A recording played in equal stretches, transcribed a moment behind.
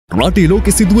රටේ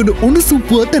ලෝකෙ සිදුවන උණුසුම්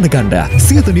පුවත් දැනගන්න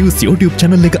සියත නිවුස් YouTube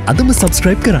channel එක අදම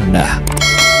subscribe කරන්න.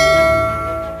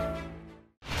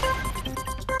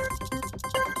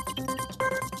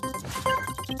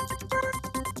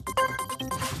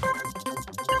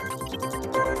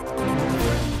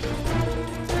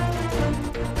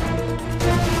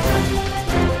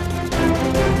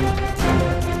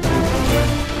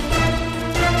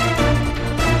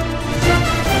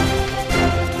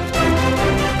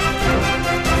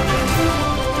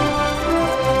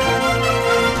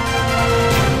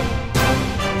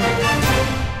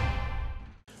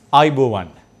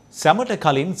 ආයිබෝවන් සැමට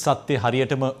කලින් සත්‍ය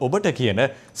හරියටම ඔබට කියන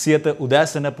සියත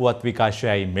උදෑසන පුවත්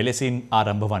විකාශයයි මෙලෙසින්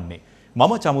ආරම්භ වන්නේ.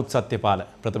 මම චමුත් සත්‍යපාල.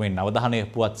 ප්‍රථමයෙන් අවධානය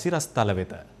පුවත් සිරස්තල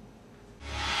වෙත.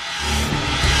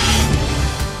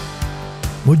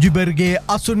 මුජිබර්ගේ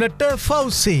අසුනට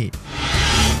ෆෞසි.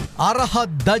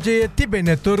 අරහත් දජය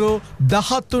තිබෙනතුරු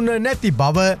 13 නැති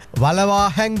බව වලවා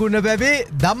හැංගුණ වැවේ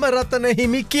ධම්මරතන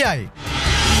හිමි කියයි.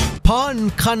 පාන්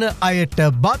කන අයට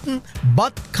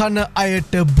බත් කන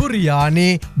අයට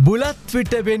බුරියානේ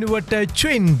බුලත්විට වෙනුවට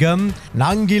චුයින්ගම්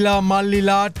නංගිලා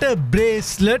මල්ලිලාට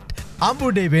බ්‍රේස්ලට්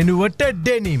අඹුඩේ වෙනුවට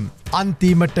ඩෙනිම්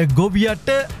අන්තිමට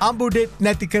ගොවියට අඹුඩෙත්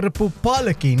නැතිකරපු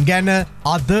පාලකින් ගැන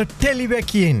අද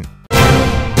ටෙලිවැකියෙන්.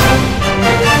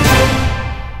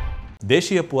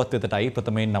 දේශීය පුවත් වෙතටයි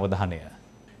ප්‍රථමයෙන් අවධානය.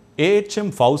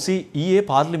 AHM ෆෞසි ඊයේ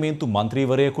පාර්ලිමේන්තු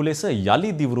මන්ත්‍රීවරයෙකු ලෙස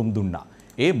යලි දිවුරුම් දුන්නා.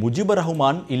 ඒ මුජිබ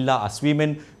රහමාන් ඉල්ලා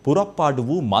අස්වීමෙන් පුරප්පාඩු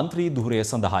වූ මන්ත්‍රී ධුරය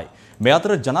සඳහායි. මේ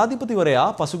අතර ජනාධිපතිවරයා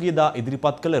පසුගියදා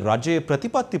ඉදිරිපත් කළ රජයේ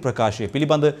ප්‍රතිපත්ති ප්‍රකාශය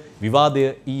පිළිබඳ විවාදය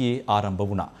ඊයේ ආරම්භ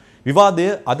වුණා. විවාදය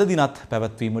අද දිනත්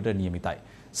පැවැත්වීමට නියමිතයි.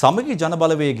 සමගි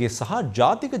ජනබලවේගය සහ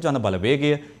ජාතික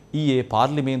ජනබලවේගය ඊයේ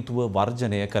පාර්ලිමේන්තුව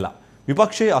වර්ජනය කළා.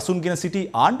 විපක්ෂයේ අසුන්ගෙන සිටි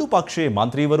ආණ්ඩු පක්ෂයේ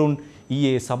මන්ත්‍රීවරුන්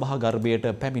ඊයේ සභාගර්භයට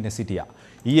පැමිණ සිටියා.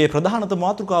 ඊයේ ප්‍රධානතම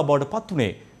මාතෘකාව බවට පත්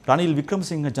වුණේ රනිල්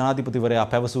වික්‍රමසිංහ ජනාධිපතිවරයා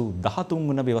පැවසූ 13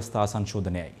 වන ව්‍යවස්ථා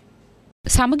සංශෝධනයයි.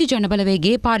 සමගි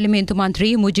ජනබලවේගේ පාර්ලිමේන්තු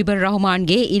මන්ත්‍රී මුජිබර්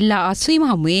රහමාන්ගේ ඉල්ලා අස්වීම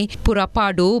හමුවේ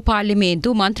පුරප්පාඩු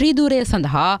පාර්ලිමේන්තු මන්ත්‍රී ධූරය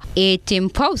සඳහා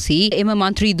AHM ෆෞසි එම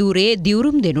මන්ත්‍රී ධූරයේ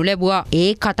දිවුරුම් දෙනු ලැබුවා.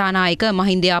 ඒ කතානායක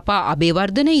මහින්දයාපා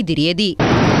අබේවර්ධන ඉදිරියේදී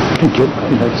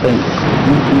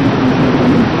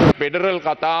ෆෙඩරල්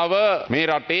කතාව මේ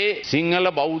රටේ සිංහල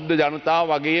බෞද්ධ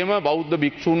ජනතාව වගේම බෞද්ධ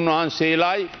භික්ෂුන්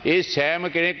වහන්සේලායි ඒ සෑම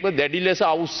කෙනෙක්ම දැඩි ලෙස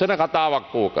අවුස්සන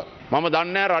කතාවක් ඕක. මම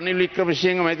දන්නේ රනිල්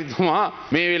වික්‍රමසිංහ මැතිතුමා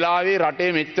මේ වෙලාවේ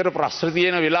රටේ මෙච්චර ප්‍රශ්න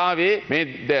තියෙන වෙලාවේ මේ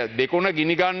දෙකොණ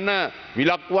ගිනි ගන්න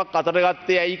විලක්කුවක් අතට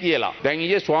ගත්තේ ඇයි කියලා. දැන්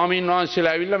ඊයේ ස්වාමීන්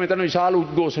වහන්සේලා ඇවිල්ලා මෙතන විශාල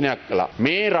උද්ඝෝෂණයක් කළා.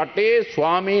 මේ රටේ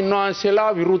ස්වාමීන් වහන්සේලා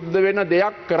විරුද්ධ වෙන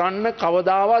දෙයක් කරන්න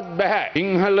කවදාවත් බෑ.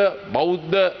 සිංහල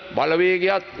බෞද්ධ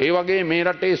බලවේගයත් ඒ වගේ මේ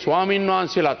රටේ ස්වාමීන්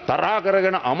වහන්සේලා තරහා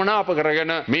කරගෙන අමනාප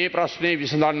කරගෙන මේ ප්‍රශ්නේ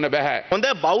විසඳන්න බෑ. හොඳ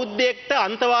බෞද්ධයෙක්ට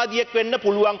අන්තවාදියෙක් වෙන්න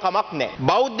පුළුවන් කමක් නැහැ.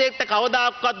 බෞද්ධයෙක්ට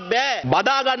කවදාකවත් බෑ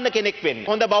බදා ගන්න කෙනෙක් වෙන්න.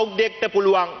 හොඳ බෞද්ධයෙක්ට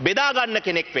පුළුවන් බෙදා ගන්න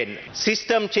කෙනෙක් වෙන්න.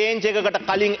 සිස්ටම් චේන්ජ් එකකට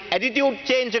කලින් ඇටිටියුඩ්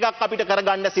චේන්ජ් එකක් අපිට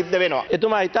කරගන්න සිද්ධ වෙනවා.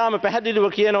 එතුමා ඊටාම පැහැදිලිව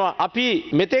කියනවා අපි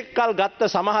මෙතෙක් කල් ගත්ත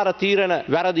සමහර තීරණ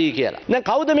වැරදි කියලා. දැන්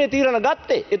කවුද මේ තීරණ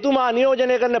ගත්තේ? එතුමා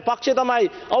නියෝජනය කරන පක්ෂය තමයි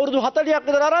අවුරුදු 40ක්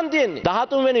විතර අරන් තියෙන්නේ.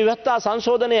 13 වෙනි ව්‍යවස්ථා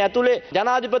සංශෝධනයේ ඇතුලේ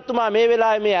ජනාධිපතිතුමා මේ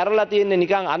වෙලාවේ මේ ඇරලා තියෙන්නේ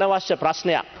නිකන් අනවශ්‍ය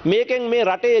ප්‍රශ්නයක්. මේකෙන් මේ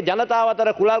රටේ ජනතාව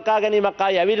අතර කුලල්කා ගැනීමක්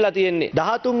ආයි ඇවිල්ලා තියෙන්නේ.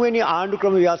 13 වෙනි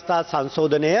ආණ්ඩුක්‍රම ව්‍යවස්ථා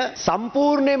සංශෝධනය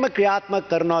සම්පූර්ණයෙන්ම ක්‍රියාත්මක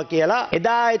කරනවා කියලා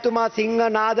එදා එතුමා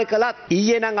සිංහනාද කළත්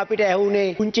ඊයේ නම් අපිට ඇහුනේ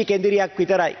කුංචි කෙඳිරියක්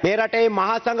විතරයි. මේ රටේ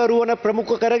මහා සංඝරුවන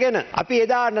ප්‍රමුඛ කරගෙන අපි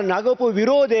එදා නගපු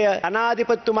විරෝධය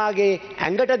අනාධිපතිතුමාගේ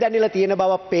ඇඟට දැනිලා තියෙන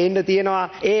බව පේන්න තියෙනවා.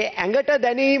 ඒ ඇඟට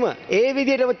දැනීම ඒ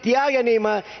විදිහටම තියා ගැනීම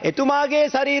එතුමාගේ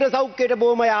ශරීර සෞඛ්‍යයට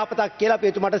බොහොම යාපතක් කියලා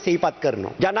අපි එතුමාට සිහිපත්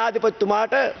කරනවා.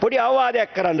 ජනාධිපතිතුමාට පොඩි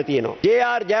අවවාදයක් කරන්න තියෙනවා.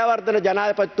 ජේ.ආර්. ජයවර්ධන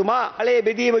ජනාධිපතිතුමා අලේ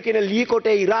බෙදීම කියන ලී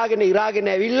කොටේ ඉරාගෙන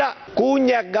ඇවිල්ලා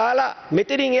කූඤ්ඤයක් ගාලා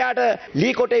මෙතනින් එයාට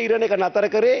ලී කොටේ ඉරණ එක නතර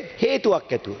කරේ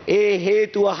හේතුවක් ඇතුව. ඒ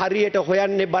හේතුව හරියට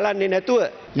හොයන්නේ බලන්නේ නැතුව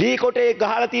ලී කොටේ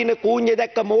ගහලා තියෙන කූඤ්ඤය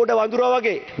දැක්ක මෝඩ වඳුරා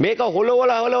වගේ මේක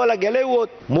හොලවලා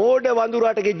ගැලෙව්වොත් මෝඩ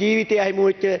වඳුරාටගේ ජීවිතය හිමු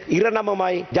වෙච්ච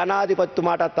ඉරණමමයි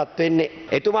ජනාධිපතිතුමාටත් අත් වෙන්නේ.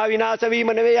 එතුමා විනාශ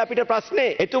වීම නෙවෙයි අපිට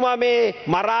ප්‍රශ්නේ. එතුමා මේ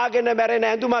මරාගෙන මැරෙන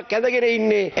ඇඳුමක් ඇඳගෙන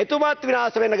ඉන්නේ. එතුමාත්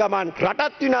විනාශ වෙන ගමන්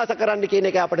රටත් විනාශ කරන්න කියන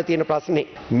එක අපිට තියෙන ප්‍රශ්නේ.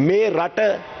 මේ රට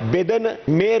බෙදන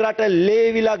මේ රට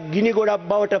ලේවිලා ගිනි ගොඩක්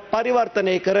බවට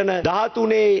පරිවර්තනය කරන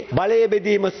 13 බලය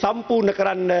බෙදීම සම්පූර්ණ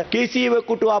කරන්න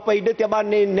කිසිවෙකුට අප ඉඩ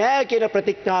තබන්නේ නැහැ කියන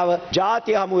ප්‍රතික්‍රියාව ප්‍රතිඥාව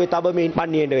ජාතිය හමුවේ තබමින්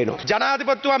පන්නේන්න වෙනවා.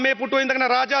 ජනාධිපතිතුමා මේ පුටුවේ ඉඳගෙන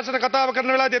රාජාසන කතාව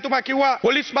කරන වෙලාවේදී එතුමා කිව්වා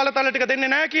පොලිස් බලතල ටික දෙන්නේ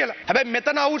නැහැ කියලා. හැබැයි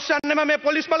මෙතන අවශ්‍යන්නේම මේ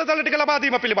පොලිස් බලතල ටික ලබා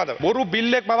දීම පිළිබඳව. බොරු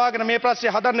බිල් එක මවාගෙන මේ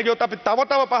ප්‍රශ්නේ හදන්න ගියොත් අපි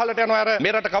තව පහලට යනවා. අර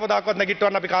මේ රට කවදාකවත්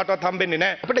නැගිටවන්න අපි කාටවත් හම්බෙන්නේ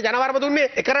නැහැ. අපිට ජනවරම දුන්නේ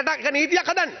එක රටක් එක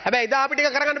නීතියක් හදන්න. හැබැයි එදා අපිට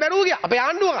ඒක කරගන්න බැරුව ගියා. අපේ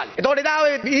ආණ්ඩුව කාලේ. එතකොට එදා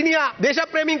ඔය විහිණියා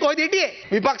දේශප්‍රේමීන් කොහෙද හිටියේ?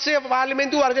 විපක්ෂයේ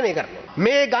පාර්ලිමේන්තුව වර්ජනය කරනවා.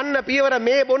 මේ ගන්න පියවර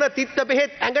මේ බොන තිත්ත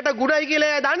බෙහෙත් ඇඟට ගුණයි කියලා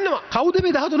එයා දන්නවා. කවුද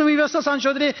මේ 13 ව්‍යවස්ථා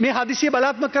සංශෝධනයේ මේ හදිසිය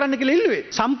බලාත්මක කරන්න කියලා ඉල්ලුවේ?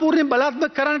 සම්පූර්ණයෙන්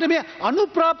බලාත්මක කරන්නට මේ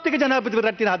අනුප්‍රාප්තික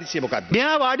ජනාධිපතිවරයාට තියෙන හදිසිය මොකක්ද?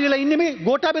 මෙයා වාඩි වෙලා ඉන්නේ මේ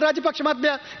ගෝඨාභය රාජපක්ෂ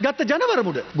මහත්මයා ගත්ත ජනවර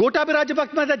මුඩ. ගෝඨාභය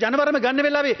රාජපක්ෂ මහත්මයා ජනවරම ගන්න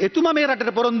වෙලාවේ එතුමා මේ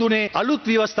රටට පොරොන්දුනේ අලුත්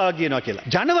ව්‍යවස්ථාවක් කියනවා කියලා.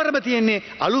 ජනවරම තියෙන්නේ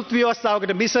අලුත්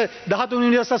ව්‍යවස්ථාවකට මිස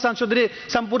 13 ව්‍යවස්ථා සංශෝධනයේ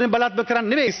සම්පූර්ණයෙන් බලාත්මක කරන්න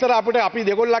නෙවෙයි. ඉස්සර අපිට අපි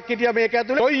දෙගොල්ලක් හිටියා මේක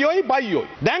ඇතුලේ ඔයයි බයියොයි.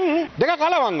 දැන් දෙක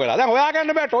කලවම් වෙලා. දැන්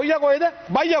හොයාගන්න බෑ ටොයියා කොහෙද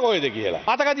බයියා කොහෙද කියලා.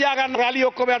 අතක තියා ගන්න රැලි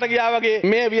ඔක්කොම යට ගියා වගේ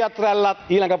මේ වියත් රැල්ලත්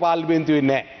ඊළඟ පාර්ලිමේන්තුවේ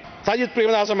නැහැ. සජිත්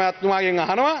ප්‍රේමදාස මහත්මයාගෙන්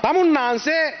අහනවා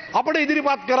තමුන්නාන්සේ අපිට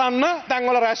ඉදිරිපත් කරන්න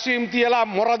තැන්වල රැස්වීම් තියලා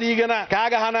මොර දීගෙන කෑ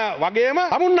ගහන වගේම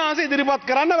තමුන්නාන්සේ ඉදිරිපත්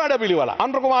කරන්න වැඩපිළිවෙල.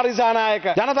 අනුර කුමාර දිසානායක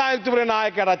ජනතා විමුක්ති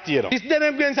නායකයාට තියෙනවා. 30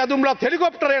 දෙනෙක්ගෙන් සතුම්ලත්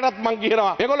හෙලිකොප්ටරයටත් මං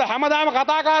කියනවා. මේගොල්ලෝ හැමදාම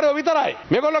කතාකාරයෝ විතරයි.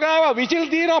 මේගොල්ලෝ ගාව විචිල්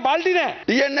තියෙනවා බල්ටි නෑ.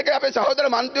 TN එකේ අපේ සහෝදර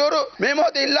මන්ත්‍රීවරු මේ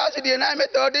මොහොතේ ඉල්ලා සිටියේ නෑ මේ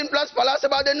 13+ පළාත්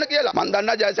සභා දෙන්න කියලා. මං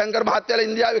දන්නා ජයශංකර් මහත්තයාලා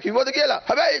ඉන්දියාවේ කිව්වද කියලා.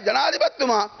 හැබැයි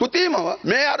ජනාධිපතිතුමා කෘතිමව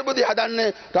මේ අර්බුදය හදන්නේ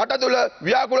රට තුල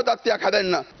ව්‍යාකූල තත්ත්වයක්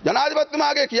හදන්න.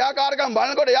 ජනාධිපතිතුමාගේ ක්‍රියාකාරකම්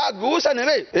බලනකොට එයා ගූස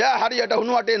නෙවෙයි. එයා හරියට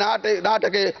හුණු වටේ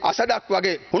නාටකේ අසඩක්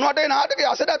වගේ. හුණු වටේ නාටකේ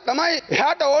අසඩක් තමයි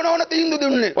එයාට ඕන තීන්දුව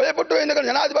දුන්නේ. ඔය පුටුවේ ඉඳගෙන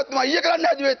ජනාධිපතිතුමා ඊයේ කරන්න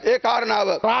හැදුවේ ඒ කාරණාව.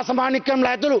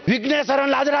 රාසමානික්කම්ලා ඇතුළු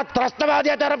විග්නේශ්වරන් ලාදරත්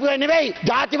ත්‍රස්තවාදී අතරපුවා නෙවෙයි.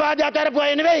 ජාතිවාදී අතරපුවා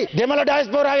නෙවෙයි. දෙමළ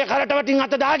ඩයස්පෝරාවේ කරට වටින්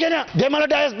අත දාගෙන දෙමළ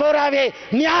ඩයස්පෝරාවේ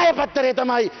න්‍යාය පත්‍රය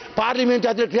තමයි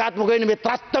පාර්ලිමේන්තුව ඇතුළේ ක්‍රියාත්මක වෙන්නේ මේ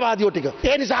ත්‍රස්තවාදීෝ ටික.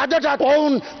 ඒ නිසා අදට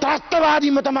ඔවුන්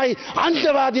ත්‍රස්තවාදීන්ම තමයි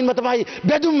අන්තවාදීන්ම තමයි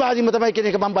බෙදුම්වාදීන්ම තමයි කියන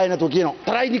එක මම බය නැතුව කියනවා.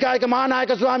 තරයිනිකායක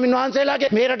මහානායක ස්වාමීන් වහන්සේලාගේ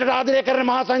මේ රටට ආදරය කරන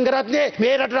මහා සංඝරත්නයේ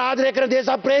මේ රටට ආදරය කරන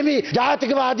දේශප්‍රේමී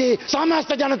ජාතිකවාදී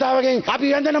සමස්ත ජනතාවගෙන්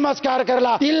අපි වැඳ නමස්කාර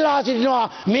කරලා ඉල්ලා සිටිනවා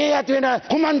මේ ඇති වෙන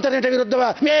කුමන්ත්‍රණයට විරුද්ධව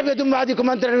මේ බෙදුම්වාදී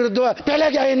කුමන්ත්‍රණයට විරුද්ධව පෙළ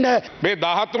ගැහෙන්න. මේ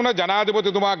 13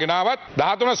 ජනාධිපතිතුමා ගෙනාවත්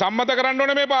 13 සම්මත කරන්න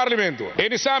ඕනේ මේ පාර්ලිමේන්තුව. ඒ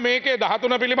නිසා මේකේ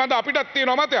 13 පිළිබඳ අපිටත්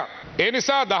තියෙන මතයක්. ඒ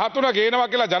නිසා 13 ගේනවා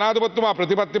කියලා ජනාධිපතිතුමා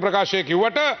ප්‍රතිපත්ති ප්‍රකාශයේ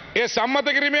කිව්වට ඒ සම්මත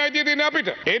කිරීමේ අයිතිය තියෙන්නේ අපිට.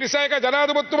 ඒ නිසා ඒක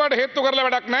ජනාධිපතිතුමාට හේතු කරලා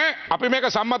වැඩක් නැහැ. අපි මේක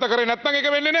සම්මත කරේ නැත්නම්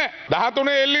ඒක වෙන්නේ නැහැ.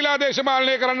 13 එල්ලිලා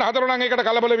දේශපාලනය කරන්න හදනවා නම් ඒකට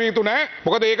කලබල විය යුතු නැහැ.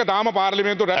 මොකද ඒක තාම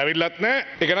පාර්ලිමේන්තුවට ඇවිල්ලත් නැහැ.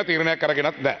 ඒක න තීරණයක්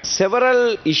කරගෙනත් නැහැ. Several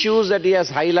issues that he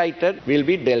has highlighted will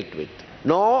be dealt with.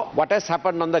 Know what has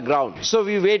happened on the ground. So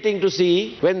we're waiting to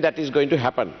see when that is going to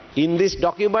happen. In this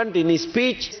document, in his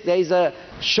speech, there is a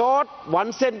short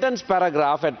one-sentence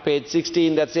paragraph at page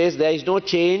 16 that says there is no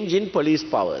change in police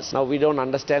powers. Now we don't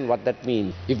understand what that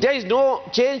means. If there is no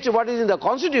change to what is in the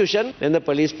constitution, then the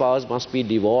police powers must be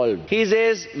devolved. He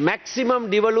says maximum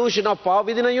devolution of power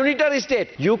within a unitary state.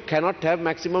 You cannot have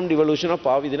maximum devolution of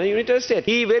power within a unitary state.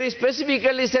 He very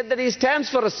specifically said that he stands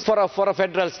for a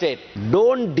federal state.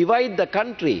 Don't divide the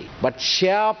country, but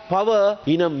share power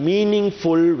in a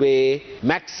meaningful way.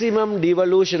 Maximum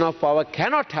devolution of power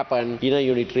cannot happen in a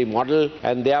unitary model,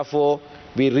 and therefore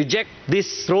we reject this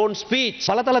thrown speech.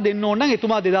 බලතල දෙන්න ඕන නම්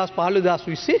එතුමා 2015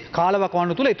 2020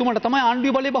 කාලවකවානුව තුල එතුමාට තමයි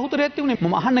ආණ්ඩුවේ බලය බහුතරයක් තිබුණේ.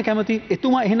 මම අහන්න කැමති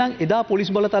එතුමා එහෙනම් එදා පොලිස්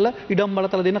බලතල ඉඩම්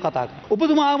බලතල දෙන්න කතා කරා.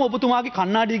 ඔබතුමාම ඔබතුමාගේ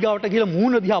කණ්ණාඩි ගාවට ගිහලා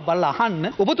මූණ දිහා බලලා අහන්න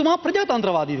ඔබතුමා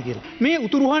ප්‍රජාතන්ත්‍රවාදීද කියලා. මේ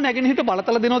උතුරුහා නැගෙනහිර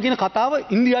බලතල දෙනවා කියන කතාව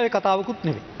ඉන්දියාවේ කතාවකුත්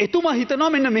නෙවෙයි. එතුමා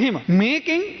හිතනවා මෙන්න මෙහෙම.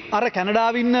 මේකෙන් අර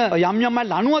කැනඩාවේ ඉන්න යම් යම් අය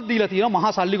ලණුවක් දීලා තියෙනවා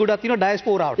මහා සල්ලි ගොඩක් තියෙනවා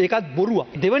ඩයස්පෝරාවට. ඒකත්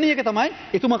බොරුවක්. දෙවෙනි එක තමයි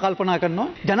එතුමා කල්පනා කරනවා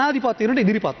ජනාධිපතිවරට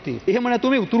ඉදිරිපත් වී. එහෙම නැතුව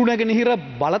මේ උතුරු නැගෙනහිර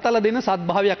බලතල දෙන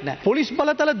සත්භාවයක් නැහැ. පොලිස්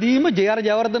බලතල දීම ජේ.ආර්.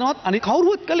 ජයවර්ධනවත් අනික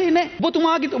කවුරුවත් කළේ නැහැ.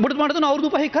 ඔබතුමාට තන අවුරුදු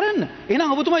 5 කරන්න.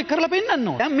 එහෙනම් ඔබතුමා කරලා පෙන්නන්න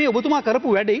ඕන. දැන් මේ ඔබතුමා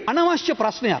කරපු වැඩේ අනවශ්‍ය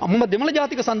ප්‍රශ්නයක්. මම දෙමළ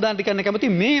ජාතික සන්ධානයට කියන්න කැමති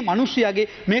මේ මිනිස්සයාගේ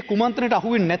මේ කුමන්ත්‍රණයට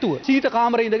අහු වෙන්නේ නැතුව සීත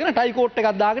කාමරේ ඉඳගෙන ටයි කෝට්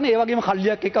එකක් දාගෙන ඒ වගේම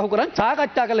කල්ලියක් එක්ක අහු කරන්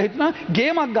සාකච්ඡා කරලා හිටුණා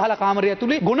ගේමක් ගහලා කාමරය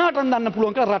ඇතුලේ ගුණාටන් දාන්න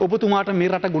පුළුවන් කියලා ඔබතුමාට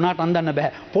මේ රට ගුණාටන් දාන්න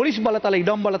බෑ. පොලිස් බලතල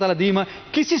ඉඩම් බලතල දීම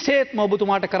කිසිසේත්ම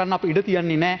ඔබතුමාට කරන්න අපි ඉඩ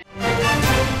තියන්නේ නැහැ.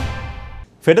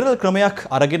 ෆෙඩරල් ක්‍රමයක්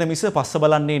අරගෙන මිස පස්ස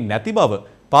බලන්නේ නැති බව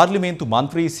පාර්ලිමේන්තු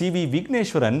මන්ත්‍රී සී.වී.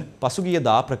 විග්නේශ්වරන්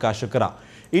පසුගියදා ප්‍රකාශ කරා.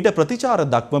 ඊට ප්‍රතිචාර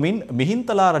දක්වමින්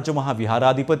මිහින්තලා රජමහා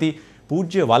විහාරාධිපති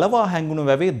පූජ්‍ය වලවා හැංගුණු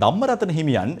වැවේ ධම්මරතන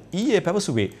හිමියන් ඊයේ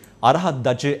පැවසුවේ අරහත්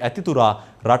දජ ඇතිතුරා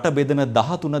රට බෙදන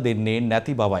 13 දෙන්නේ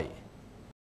නැති බවයි.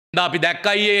 අපි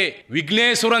දැක්කයි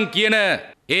විග්නේශ්වරන් කියන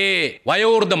ඒ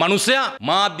වයෝවෘද්ධ මිනිසයා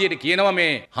මාධ්‍යයට කියනවා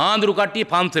මේ හාඳුරු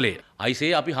කට්ටිය පන්සලේ.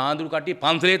 අයිසේ අපි හාඳුරු කට්ටිය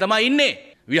පන්සලේ තමයි ඉන්නේ.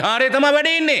 විහාරේ තමයි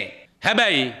වැඩේ ඉන්නේ.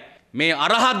 හැබැයි මේ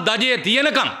අරහත් දජය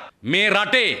තියෙනකම් මේ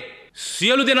රටේ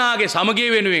සියලු දෙනාගේ සමගිය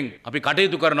වෙනුවෙන් අපි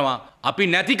කටයුතු කරනවා. අපි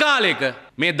නැති කාලයක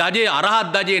මේ දජේ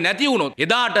අරහත් දජේ නැති වුණොත්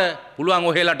එදාට පුළුවන්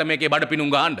ඔහෙලට මේකේ බඩපිනුම්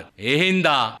ගහන්න. ඒ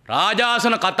හින්දා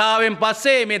රාජාසන කතාවෙන්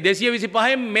පස්සේ මේ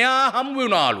 225න් මෙයා හම්බ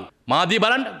වුණාලු. මාදී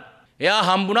බලන්න. එයා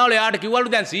හම්බුණාලු. එයාට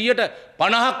කිව්වලු දැන්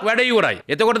 150ක් වැඩ ඉවරයි.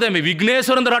 එතකොට දැන් මේ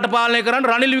විග්නේශ්වරන්ද රට පාලනය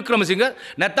කරන්න රනිල් වික්‍රමසිංහ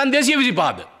නැත්තම්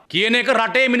 225ද කියන එක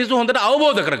රටේ මිනිස්සු හොඳට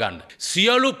අවබෝධ කරගන්න.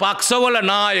 සියලු පක්ෂවල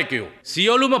නායකයෝ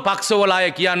සියලුම පක්ෂවල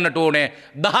අය කියන්නට ඕනේ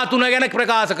 13 ගැන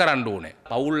ප්‍රකාශ කරන්න ඕනේ.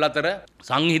 පවුල් අතර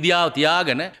සංහිඳියාව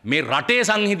තියාගෙන මේ රටේ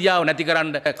සංහිඳියාව නැති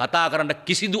කරන්න කතා කරන්න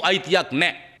කිසිදු අයිතියක්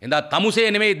නැහැ. එඳා තමුසේ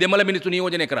නෙමෙයි දෙමළ මිනිස්සු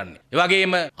නියෝජනය කරන්නේ. ඒ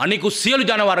වගේම අනිකුත් සියලු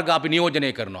ජන වර්ග අපි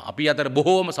නියෝජනය කරනවා. අපි අතර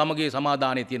බොහෝම සමගිය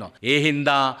සමාදානය තියෙනවා. ඒ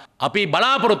හින්දා අපි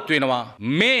බලාපොරොත්තු වෙනවා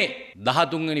මේ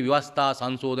 13 වෙනි ව්‍යවස්ථා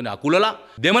සංශෝධනය අකුලලා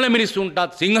දෙමළ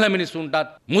මිනිස්සුන්ටත් සිංහල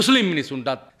මිනිස්සුන්ටත් මුස්ලිම්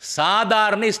මිනිස්සුන්ටත්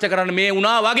සාධාරණ ඉෂ්ට කරන්න මේ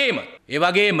වුණා වගේම ඒ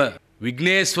වගේම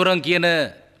විග්නේශ්වරන් කියන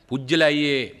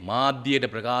පුජ්‍යලයේ මාධ්‍යයට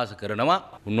ප්‍රකාශ කරනවා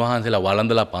උන්වහන්සේලා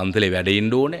වළඳලා පන්සලේ වැඩ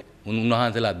ඉන්න ඕනේ.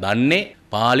 උන්වහන්සේලා දන්නේ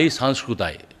පාලි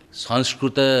සංස්කෘතයි.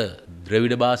 සංස්කෘත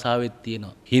ද්‍රවිඩ භාෂාවෙත්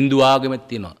තියෙනවා. හින්දු ආගමෙත්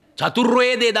තියෙනවා.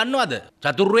 චතුර්වේදේ දන්නවද?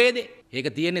 චතුර්වේදේ. ඒක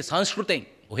තියෙන්නේ සංස්කෘතෙන්.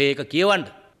 ඔහේ ඒක කියවන්න.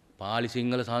 පාලි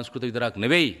සිංහල සංස්කෘත විතරක්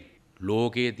නෙවෙයි.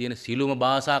 ලෝකයේ තියෙන සිළුම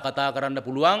භාෂා කතා කරන්න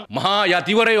පුළුවන් මහා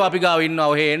යතිවරයෝ අපි ගාව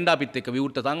ඉන්නවා. ඔහේ එන්න අපිත් එක්ක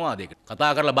විවෘත සංවාදයකට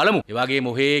කතා කරලා බලමු. ඒ වගේම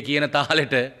ඔහේ කියන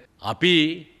තාලෙට අපි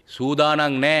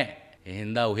සූදානම් නැහැ.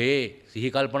 එහෙනම් ඔහේ සිහි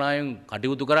කල්පනාවෙන්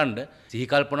කටයුතු කරන්න, සිහි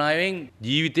කල්පනාවෙන්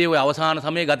ජීවිතයේ ඔය අවසාන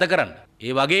සමය ගත කරන්න.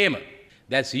 ඒ වගේම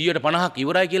දැන් 150ක්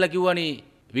ඉවරයි කියලා කිව්වනේ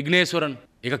විග්නේශ්වරන්.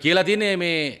 ඒක කියලා තියෙන්නේ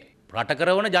මේ රට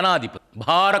කරවන ජනාධිපති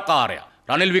භාරකාරයා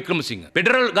රනිල් වික්‍රමසිංහ.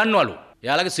 ෆෙඩරල් ගන්නවලු.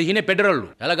 එයාලගේ සිහිනේ ෆෙඩරල්ලු.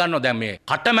 එයාලා ගන්නවා දැන් මේ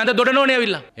කට මැද දොඩනෝනේ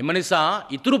ඇවිල්ලා. එම නිසා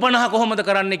ඉතුරු 50 කොහොමද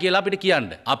කරන්නේ කියලා අපිට කියන්න.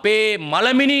 අපේ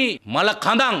මලමිනි මල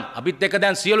කඳන් අපිත් එක්ක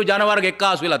දැන් සියලු ජන වර්ග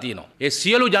එක්කාසු වෙලා තියෙනවා. ඒ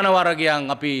සියලු ජන වර්ගයන්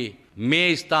අපි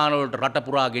මේ ස්ථාන වලට රට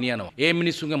පුරා ගෙනියනවා. ඒ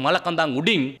මිනිස්සුන්ගේ මල කඳන්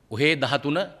උඩින් ඔහේ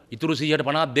 13 ඉතුරු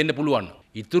 150ක් දෙන්න පුළුවන්.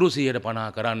 ඉතුරු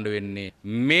 150 කරන්න වෙන්නේ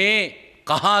මේ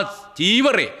කහ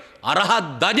චීවරේ අරහත්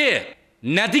දජය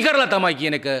නැති කරලා තමයි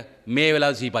කියන එක මේ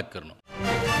වෙලාවේ සිහිපත් කරනවා.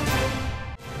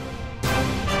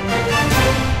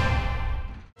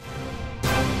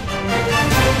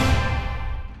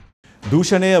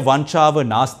 දූෂණය, වංචාව,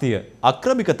 නාස්තිය,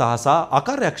 අක්‍රමිකතා සහ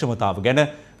අකාර්යක්ෂමතාව ගැන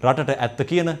රටට ඇත්ත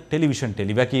කියන ටෙලිවිෂන්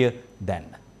ටෙලිවැකිය දැන්.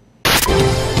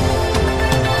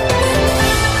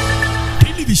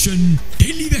 ටෙලිවිෂන්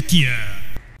ටෙලිවැකිය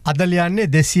අදලයන්නේ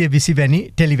 220 වැනි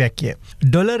ටෙලිවැකිය.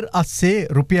 ඩොලර් අස්සේ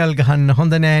රුපියල් ගහන්න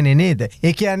හොඳ නෑනේ නේද?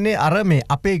 ඒ කියන්නේ අර මේ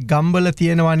අපේ ගම්බල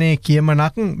තියෙනවනේ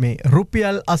කියමනක් මේ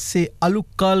රුපියල් අස්සේ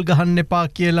අලුක්කාල් ගහන්න එපා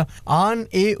කියලා. ආන්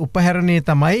ඒ උපහැරණය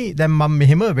තමයි දැන් මම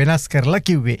මෙහෙම වෙනස් කරලා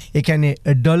කිව්වේ. ඒ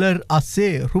කියන්නේ ඩොලර්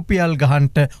අස්සේ රුපියල්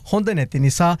ගහන්න හොඳ නැති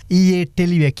නිසා ඊයේ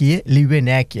ටෙලිවැකියේ ලිව්වේ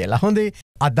නෑ කියලා. හොඳේ.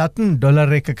 අදත්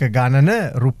ඩොලර් එකක ගණන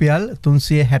රුපියල්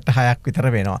 366ක් විතර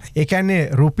වෙනවා. ඒ කියන්නේ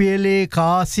රුපියලේ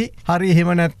කාසි හරි එහෙම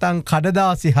නැත්නම්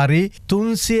කඩදාසි හරි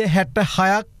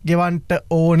 366ක් ගෙවන්ට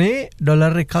ඕනේ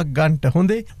ඩොලර් එකක් ගන්නට.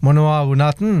 හොඳේ. මොනවා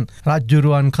වුණත්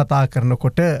රජ්ජුරුවන් කතා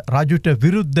කරනකොට රජුට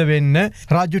විරුද්ධ වෙන්න,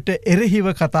 රජුට එරෙහිව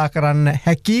කතා කරන්න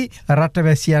හැකි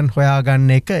රටවැසියන් හොයාගන්න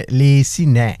එක ලේසි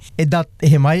නෑ. එදත්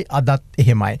එහෙමයි අදත්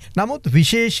එහෙමයි. නමුත්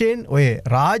විශේෂයෙන් ඔය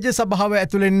රාජ සභාව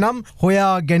ඇතුළෙන් නම්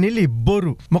හොයා ගැනිලි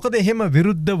බොරු. මොකද එහෙම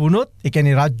විරුද්ධ වුණොත්, ඒ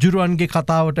කියන්නේ රජ්ජුරුවන්ගේ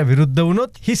කතාවට විරුද්ධ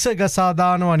වුණොත් හිස ගසා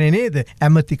දානවනේ නේද?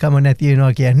 ඇමතිකම නැති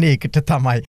වෙනවා කියන්නේ ඒකට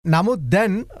තමයි. නමුත්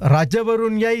දැන්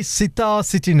රජවරුන් යයි සිතා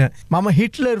සිටින මම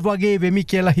හිට්ලර් වගේ වෙමි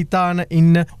කියලා හිතාන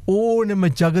ඉන්න ඕනම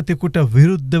ජගතෙකුට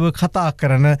විරුද්ධව කතා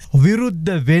කරන, විරුද්ධ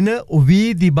වෙන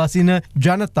වීදි බසින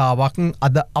ජනතාවක්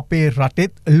අද අපේ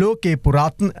රටෙත් ලෝකේ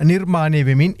පුරාත් නිර්මාණය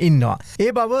වෙමින් ඉන්නවා.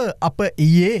 ඒ බව අප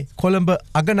ඊයේ කොළඹ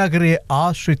අගනගරයේ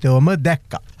ආශ්‍රිතවම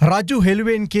දැක්කා. රජු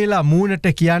හෙළුවෙන් කියලා මූණට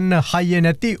කියන්න හයිය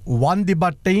නැති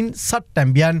වන්දිබට්ටයින්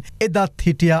සට්ටැම්බියන් එදත්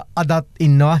හිටියා, අදත්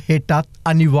ඉන්නවා, හෙටත්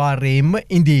අනිවාර්යයෙන්ම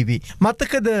ඉඳීවි.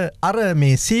 මතකද අර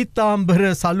මේ සීතාම්බර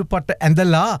සලුපට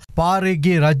ඇඳලා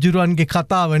පාරේගේ රජ්ජුරුවන්ගේ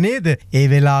කතාව නේද? ඒ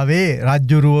වෙලාවේ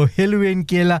රජ්ජුරුවෝ හෙළුවෙන්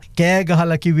කියලා කෑ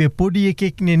ගහලා කිව්වේ පොඩි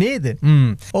එකෙක්නේ නේද?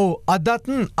 ඔව් අදත්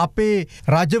අපේ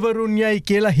රජවරුන් යයි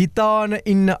කියලා හිතාන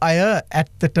ඉන්න අය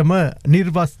ඇත්තටම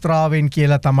නිර්වස්ත්‍රාවෙන්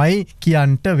කියලා තමයි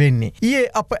කියන්ට වෙන්නේ. ඊයේ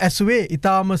අප ඇසුවේ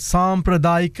ඊටාම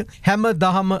සාම්ප්‍රදායික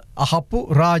හැමදාම අහපු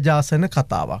රාජාසන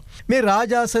කතාවක්. මේ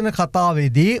රාජාසන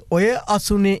කතාවේදී ඔය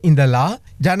අසුනේ ඉඳලා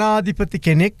ජනාධිපති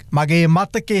කෙනෙක් මගේ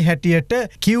මතකේ හැටියට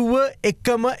කිව්ව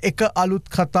එකම එක අලුත්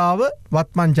කතාව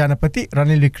වත්මන් ජනපති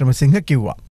රනිල් වික්‍රමසිංහ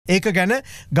කිව්වා. ඒක ගැන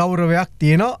ගෞරවයක්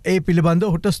තියෙනවා. ඒ පිළිබඳව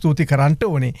ඔහුට ස්තුති කරන්න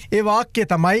ඕනේ. ඒ වාක්‍යය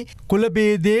තමයි කුල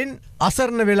බේදයෙන්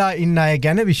අසරණ වෙලා ඉන්න අය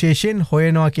ගැන විශේෂයෙන්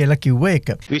හොයනවා කියලා කිව්ව එක.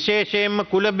 විශේෂයෙන්ම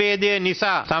කුල භේදය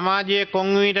නිසා සමාජයේ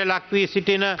කොන්වීට ලක් වී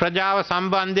සිටින ප්‍රජාව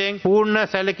සම්බන්ධයෙන් පූර්ණ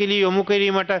සැලකිලි යොමු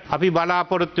කිරීමට අපි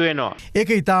බලාපොරොත්තු වෙනවා. ඒක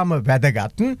ඊටාම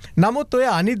වැදගත්. නමුත් ඔය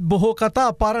අනිත් බොහෝ කතා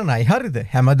පරණයි. හරිද?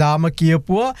 හැමදාම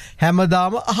කියපුවා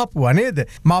හැමදාම අහපුවා නේද?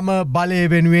 මම බලය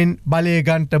වෙනුවෙන් බලය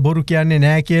ගන්නට බොරු කියන්නේ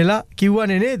නෑ කියලා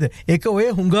කිව්වනේ නේද? ඒක ඔය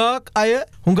හුඟක්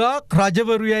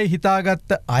රජවරුයයි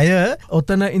හිතාගත්ත අය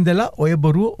ඔතන ඉඳලා ඔය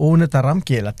බොරුව ඕන තරම්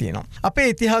කියලා තියෙනවා. අපේ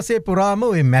ඉතිහාසයේ පුරාම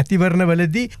ඔය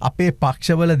මැතිවරණවලදී අපේ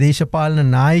පක්ෂවල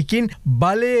දේශපාලන නායකින්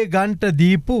බලය ගන්නට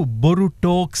දීපු බොරු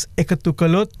ටෝක්ස් එකතු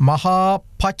කළොත් මහා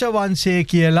පචවංශය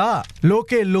කියලා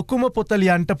ලෝකේ ලොකුම පොත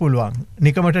ලියන්න පුළුවන්.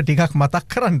 නිකමට ටිකක් මතක්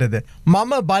කරන්නද?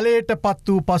 මම බලයට පත්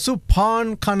වූ පසු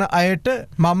පාන් කන අයට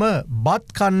මම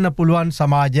බත් කන්න පුළුවන්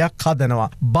සමාජයක් හදනවා.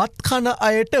 බත් කන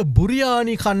අයට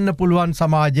බුරියානි කන්න පුළුවන්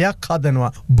සමාජයක්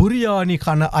හදනවා. බුරියානි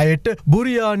කන අයට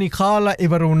බුරියානි කාලා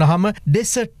ඉවර වුණාම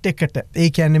ඩෙසර්ට් එකට, ඒ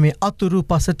කියන්නේ මේ අතුරු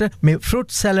පසට මේ ෆෘට්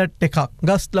සැලඩ් එකක්,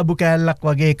 ගස් ලැබු කෑල්ලක්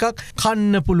වගේ එකක්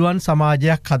කන්න පුළුවන්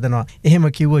සමාජයක් හදනවා. එහෙම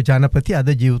කිව්ව ජනපති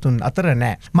අද ජීවිතුන් අතර නෑ.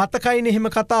 මතකයිනේ එහෙම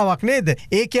කතාවක් නේද?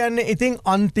 ඒ කියන්නේ ඉතින්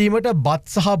අන්තිමට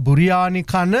බත් සහ බුරියානි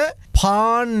කන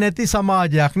පාන් නැති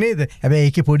සමාජයක් නේද? හැබැයි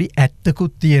ඒකේ පොඩි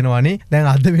ඇත්තකුත් තියෙනවානේ.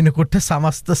 දැන් අද වෙනකොට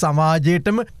සමස්ත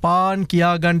සමාජයේටම පාන්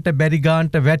කියාගන්න බැරි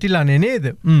ගන්නට වැටිලානේ නේද?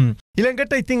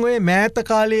 ඊළඟට ඉතින් ඔය මෑත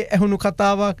කාලේ ඇහුණු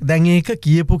කතාවක් දැන් ඒක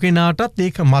කියපු කෙනාටත්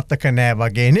ඒක මතක නෑ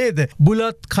වගේ නේද?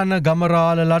 බුලත් කන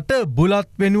ගමරාලලට බුලත්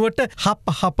වෙනුවට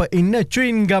හප ඉන්න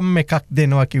චුයින් ගම් එකක්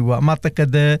දෙනවා කිව්වා.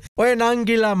 මතකද? ඔය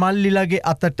නංගිලා මල්ලිලාගේ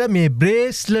අතට මේ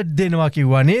බ්‍රේස්ලට් දෙනවා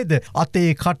කිව්වා නේද?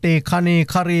 අතේ කටේ කනේ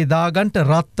කරේ දාගන්න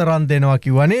රත්තරන් දෙනවා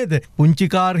කිව්වා නේද? පුංචි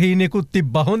කාර් හීනෙකුත්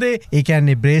තිබ්බා හොඳේ. ඒ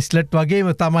කියන්නේ බ්‍රේස්ලට්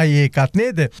වගේම තමයි ඒකත්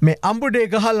නේද? මේ අඹුඩේ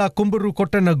ගහලා කුඹුරු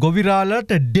කොටන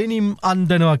ගොවිරාලට ඩෙනිම්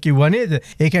අන්දනවා කිව්වා නේද?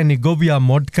 ඒ කියන්නේ ගොවියා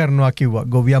මොඩ් කරනවා කිව්වා.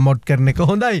 ගොවියා මොඩ් කරන එක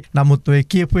හොඳයි. නමුත් ඔය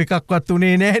කියපු එකක්වත්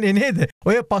උනේ නැහනේ නේද?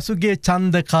 ඔය පසුගිය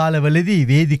ඡන්ද කාලවලදී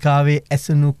වේදිකාවේ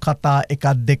ඇසුණු කතා එකක්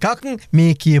දෙකක්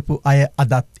මේ කියපු අය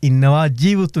අදත් ඉන්නවා.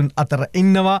 ජීවිතුන් අතර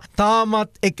ඉන්නවා.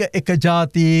 තාමත් එක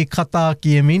ජාතියේ කතා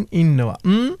කියමින් ඉන්නවා.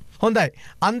 හොඳයි.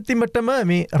 අන්තිමටම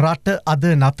මේ රට අද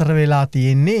නතර වෙලා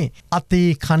තියෙන්නේ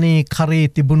අතේ කනේ කරේ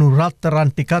තිබුණු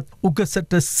රත්තරන් ටිකත්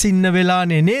උගසට සින්න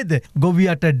වෙලානේ නේද?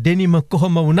 ගොවියට ඩෙනිම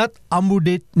කොහම වුණත්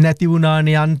අඹුඩෙත් නැති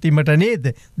වුණානේ අන්තිමට නේද?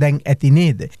 දැන් ඇති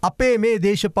නේද? අපේ මේ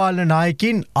දේශපාලන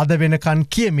නායකින් අද වෙනකන්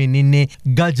කියමින් ඉන්නේ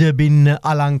ගජබින්න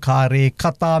අලංකාරයේ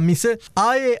කතා මිස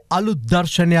ආයේ අලුත්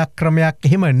දර්ශනයක් ක්‍රමයක්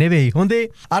එහෙම නෙවෙයි හොඳේ.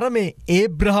 අර මේ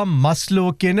ඒබ්‍රහම් මස්ලෝ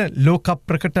කියන ලෝක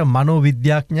ප්‍රකට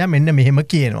මනෝවිද්‍යාඥයා මෙන්න මෙහෙම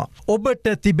කියනවා. ඔබට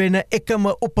තිබෙන එකම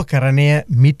උපකරණය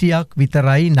මිටියක්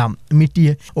විතරයි නම්.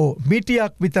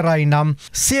 මිටියක් විතරයි නම්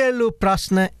සියලු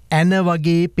ප්‍රශ්න ඇන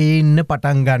වගේ පේන්න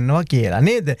පටන් ගන්නවා කියලා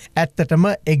නේද? ඇත්තටම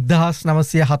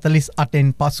 1948න්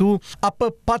පසු අප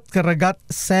පත් කරගත්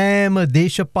සෑම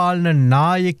දේශපාලන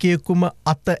නායකයෙකුම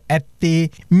අත ඇත්තේ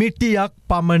මිටියක්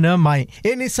පමණමයි.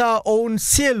 ඒ නිසා ඔවුන්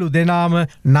සියලු දෙනාම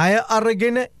ණය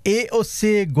අරගෙන ඒ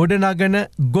ඔස්සේ ගොඩනගන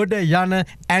ගොඩ යන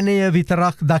ඇණය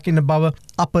විතරක් දකින බව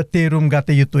අප තේරුම්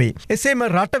ගත යුතුයි. එසේම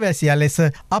රටවැසියා ලෙස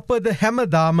අපද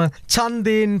හැමදාම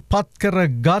ඡන්දයෙන් පත් කර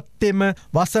ගත්තෙම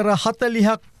වසර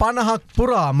 40ක් 50ක්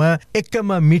පුරාම එකම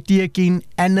මිටියකින්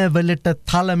ඇනවලට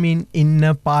තලමින් ඉන්න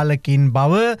පාලකින්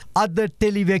බව අද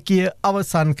ටෙලිවැකිය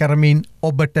අවසන් කරමින්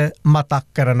ඔබට මතක්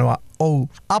කරනවා. ඔව්,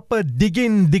 අප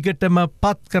දිගින් දිගටම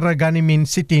පත් කර ගනිමින්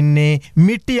සිටින්නේ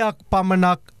මිටියක්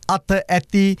පමණක් අත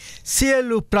ඇති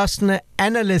සියලු ප්‍රශ්න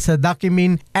ඇන ලෙස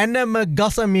දකිමින් ඇනම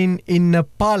ගසමින් ඉන්න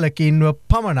පාලකින්ව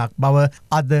පමණක් බව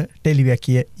අද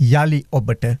ටෙලිවැකිය යලි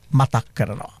ඔබට මතක්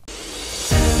කරනවා.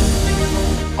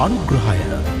 අනුග්‍රහය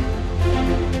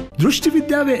දෘෂ්ටි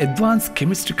විද්‍යාවේ ඇඩ්වාන්ස්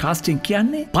කෙමිස්ට්‍රි කාස්ටිං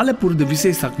කියන්නේ පළපුරුදු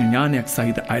විශේෂඥ ඥානයක්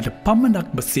සහිත අයට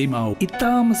පමණක්ම සීමා වූ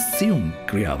ඉතාම සියුම්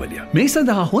ක්‍රියාවලියක්. මේ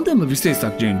සඳහා හොඳම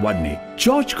විශේෂඥයින් වන්නේ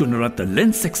George Gunaratne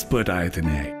lens expert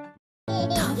ආයතනයයි.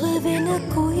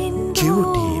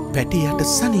 Cutie පැටියට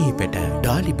සනීපෙට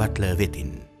ඩාලි Butler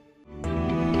වෙතින්.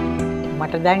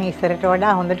 මට දැන් ඉස්සරට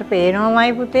වඩා හොඳට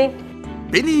පේනවාමයි පුතේ.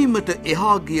 පෙනීමට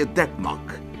එහා ගිය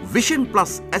දැක්මක්. විෂන්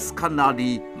ප්ලස් ඇස්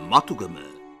කණ්ණාඩි මතුගම.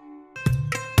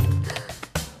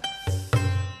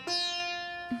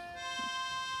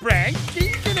 ප්‍රෑන්ක්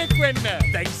කින් කෙනෙක් වෙන්න.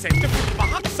 දැන් සෙන්ටර්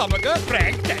පහක් සමග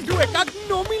ප්‍රෑන්ක් ටැටු එකක්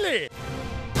නොමිලේ.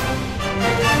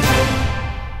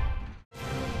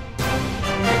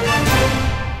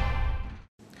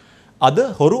 අද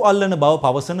හොරු අල්ලන බව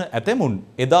පවසන ඇතැමුන්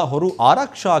එදා හොරු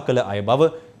ආරක්ෂා කළ අය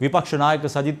බව විපක්ෂ නායක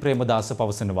සජිත් ප්‍රේමදාස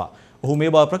පවසනවා. ඔහු මේ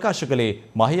බව ප්‍රකාශ කළේ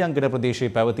මහියංගන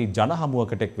ප්‍රදේශයේ පැවති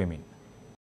ජනහමුවකට එක් වෙමින්.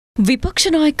 විපක්ෂ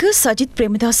නායක සජිත්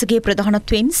ප්‍රේමදාසගේ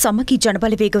ප්‍රධානත්වයෙන් සමගි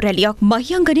ජනබලවේග රැලියක්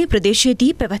මහියංගනයේ ප්‍රදේශයේදී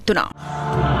පැවැත්වුණා.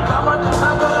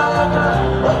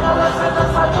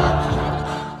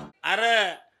 අර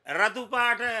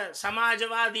රතුපාට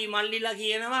සමාජවාදී මල්ලිලා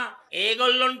කියනවා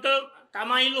ඒගොල්ලොන්ට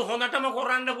තමයිලු හොඳටම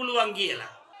කරන්න පුළුවන්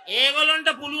කියලා. ඒගොල්ලොන්ට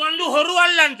පුළුවන්ලු හොරු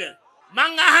අල්ලන්න.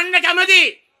 මං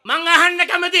අහන්න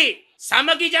කැමති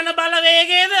සමගි ජන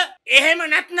බලවේගයේද එහෙම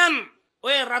නැත්නම්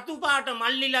ඔය රතුපාට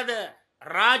මල්ලිලාද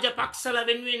රාජපක්ෂල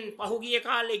වෙනුවෙන් පහුගිය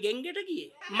කාලේ ගෙන්ගෙට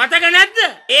ගියේ. මතක නැද්ද?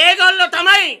 ඒගොල්ලෝ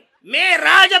තමයි මේ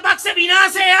රාජපක්ෂ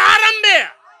විනාශයේ ආරම්භය.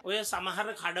 ඔය සමහර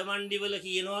කඩමණ්ඩිවල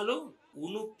කියනවලු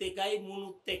උනුත් එකයි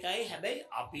මුනුත් එකයි හැබැයි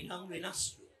අපි නම් වෙනස්.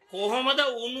 කොහොමද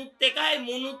උනුත් එකයි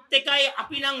මුනුත් එකයි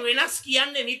අපි නම් වෙනස්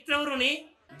කියන්නේ මිත්‍රවරුනි?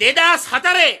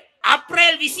 2004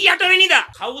 අප්‍රේල් 28 වෙනිදා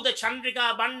කවුද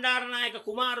චන්ද්‍රිකා බණ්ඩාරනායක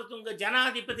කුමාරතුංග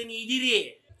ජනාධිපතිනි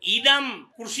ඉදිරියේ ඉඩම්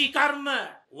කෘෂිකර්ම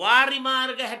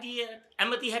වාරිමාර්ග හැටියට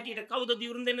ඇමති හැටියට කවුද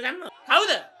දියුරුම් දෙන්න දන්නවද?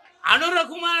 කවුද? අනුර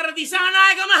කුමාර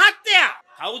දිසානායක මහත්තයා.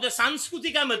 කවුද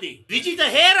සංස්කෘතික ඇමති? විජිත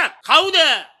හේරත්. කවුද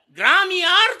ග්‍රාමීය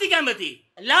ආර්ථික ඇමති?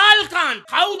 ලාල්කාන්.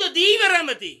 කවුද දීවර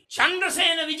ඇමති?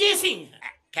 චන්ද්‍රසේන විජේසිංහ.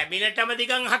 කැබිනට්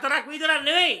ඇමතිකම් 4ක් විතරක්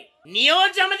නෙවෙයි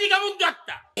නියෝජ්‍ය ඇමතිකමුත්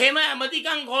ගත්තා. එහෙම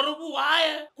ඇමතිකම් කරපු අය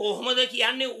කොහොමද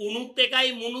කියන්නේ උනුත්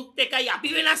එකයි මුනුත් එකයි අපි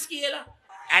වෙනස් කියලා?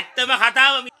 ඇත්තම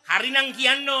කතාව හරිනම්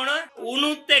කියන්න ඕන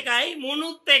උනුත් එකයි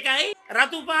මුනුත් එකයි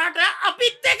රතු පාට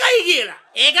අපිත් එකයි කියලා.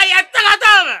 ඒකයි ඇත්ත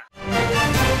කතාව.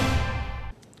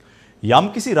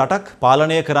 යම්කිසි රටක්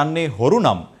පාලනය කරන්නේ හොරු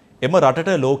නම් එම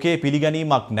රටට ලෝකයේ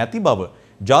පිළිගැනීමක් නැති බව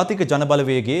ජාතික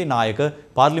ජනබලවේගයේ නායක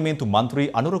පාර්ලිමේන්තු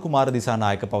මන්ත්‍රී අනුර කුමාර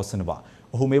දිසානායක පවසනවා.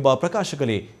 ඔහු මේ බව ප්‍රකාශ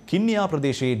කළේ කින්නියා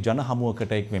ප්‍රදේශයේ ජන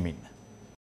හමුවකට එක් වෙමින්.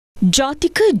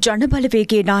 ජාතික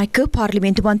ජනබලවේගයේ නායක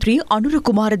පාර්ලිමේන්තු මන්ත්‍රී අනුර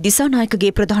කුමාර දිසානායකගේ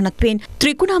ප්‍රධානත්වයෙන්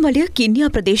ත්‍රිකුණාමලය කින්නියා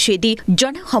ප්‍රදේශයේදී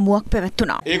ජන හමුවක්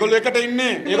පැවැත්වුණා. ඒගොල්ලෝ එකට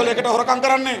ඉන්නේ, ඒගොල්ලෝ එකට හොරකම්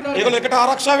කරන්නේ, ඒගොල්ලෝ එකට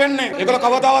ආරක්ෂා වෙන්නේ, ඒගොල්ලෝ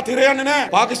කවදාවත් හිරේ යන්නේ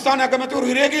නැහැ. පාකිස්තානයේ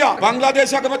අගමැතිවරු හිරේ ගියා,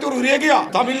 බංග්ලාදේශයේ අගමැතිවරු හිරේ ගියා,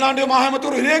 තමිල්නාඩුවේ මහ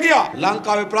ඇමතිවරු හිරේ ගියා.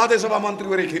 ලංකාවේ ප්‍රාදේශ සභා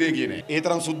මන්ත්‍රීවරයෙක් හිරේ ගියේ නැහැ. ඒ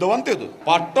තරම් සුද්ධවන්තයෝද?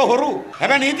 පට්ට හොරු.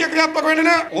 හැබැයි නීතිය ක්‍රියාත්මක වෙන්නේ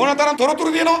නැහැ. ඕන තරම්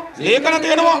තොරතුරු දෙනවා, ලේඛන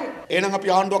තියෙනවා. එහෙනම් අපි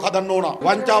ආණ්ඩුවක් හදන්න ඕන.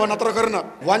 වංචාව නතර කරන,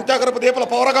 වංචා කරපු දේපල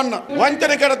පවර ගන්න,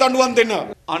 වංචනිකයට දඬුවම් දෙන්න.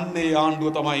 අන්නේ ආණ්ඩුව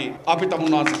තමයි අපි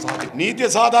තමුන්නාන්සේ සාධි. නීතිය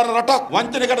සාධාරණ රටක්,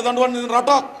 වංචනිකයට දඬුවම් දෙන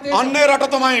රටක්. අන්නේ රට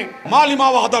තමයි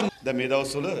මාලිමාව හදන්න. දැන් මේ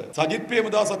දවස්වල සජිත්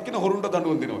ප්‍රේමදාසත් කියන හොරුන්ට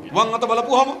දඬුවම් දෙනවා කියලා. වම් අත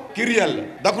බලපුවාම කිරියල්ල,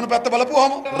 දකුණු පැත්ත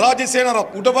බලපුවාම රාජේ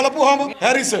සේනාරත්, උඩ බලපුවාම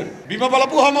හැරිසන්, බිම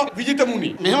බලපුවාම විජිත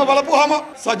මුනි, මෙහෙම බලපුවාම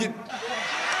සජිත්.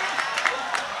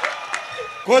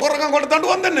 කොරකම් වලට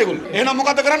දඬුවම් දෙන්නේ ඒගොල්ලෝ. එහෙනම්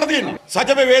මොකද කරන්න තියෙන්නේ?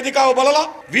 සජබේ වේදිකාව බලලා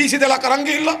වීසිදලක් අරන්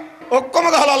ගිහිල්ලා ඔක්කොම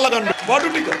ගහලා අල්ල ගන්න. බඩු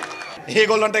ටික.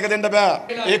 ඒගොල්ලන්ට එක දෙන්න බෑ.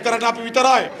 ඒක කරන්න අපි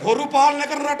විතරයි. හොරු පාලනය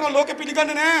කරන රටවල් ලෝකෙ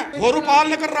පිළිගන්නේ නැහැ. හොරු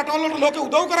පාලනය කරන රටවල් වලට ලෝකෙ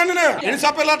උදව් කරන්නේ නැහැ. ඒ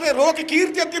නිසා අපේ රටේ ලෝකෙ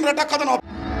කීර්තියක් තියෙන රටක් හදනවා.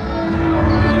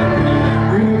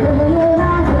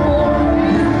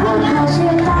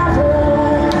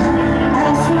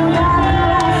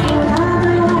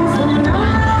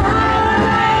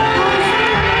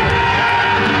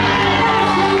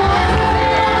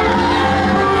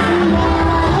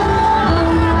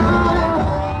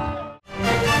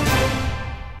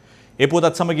 ඒ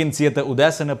පුවතත් සමගින් සියත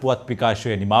උදෑසන පුවත්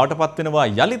විකාශය නිමාවට පත්වෙනවා.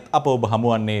 යලිත් අප ඔබ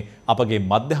හමුවන්නේ අපගේ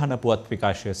මධ්‍යහන පුවත්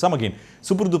විකාශය සමගින්.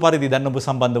 සුපුරුදු පරිදි දැන් ඔබ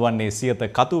සම්බන්ධ වන්නේ සියත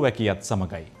කතු වැකියත්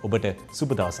සමගයි. ඔබට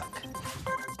සුබ දවසක්.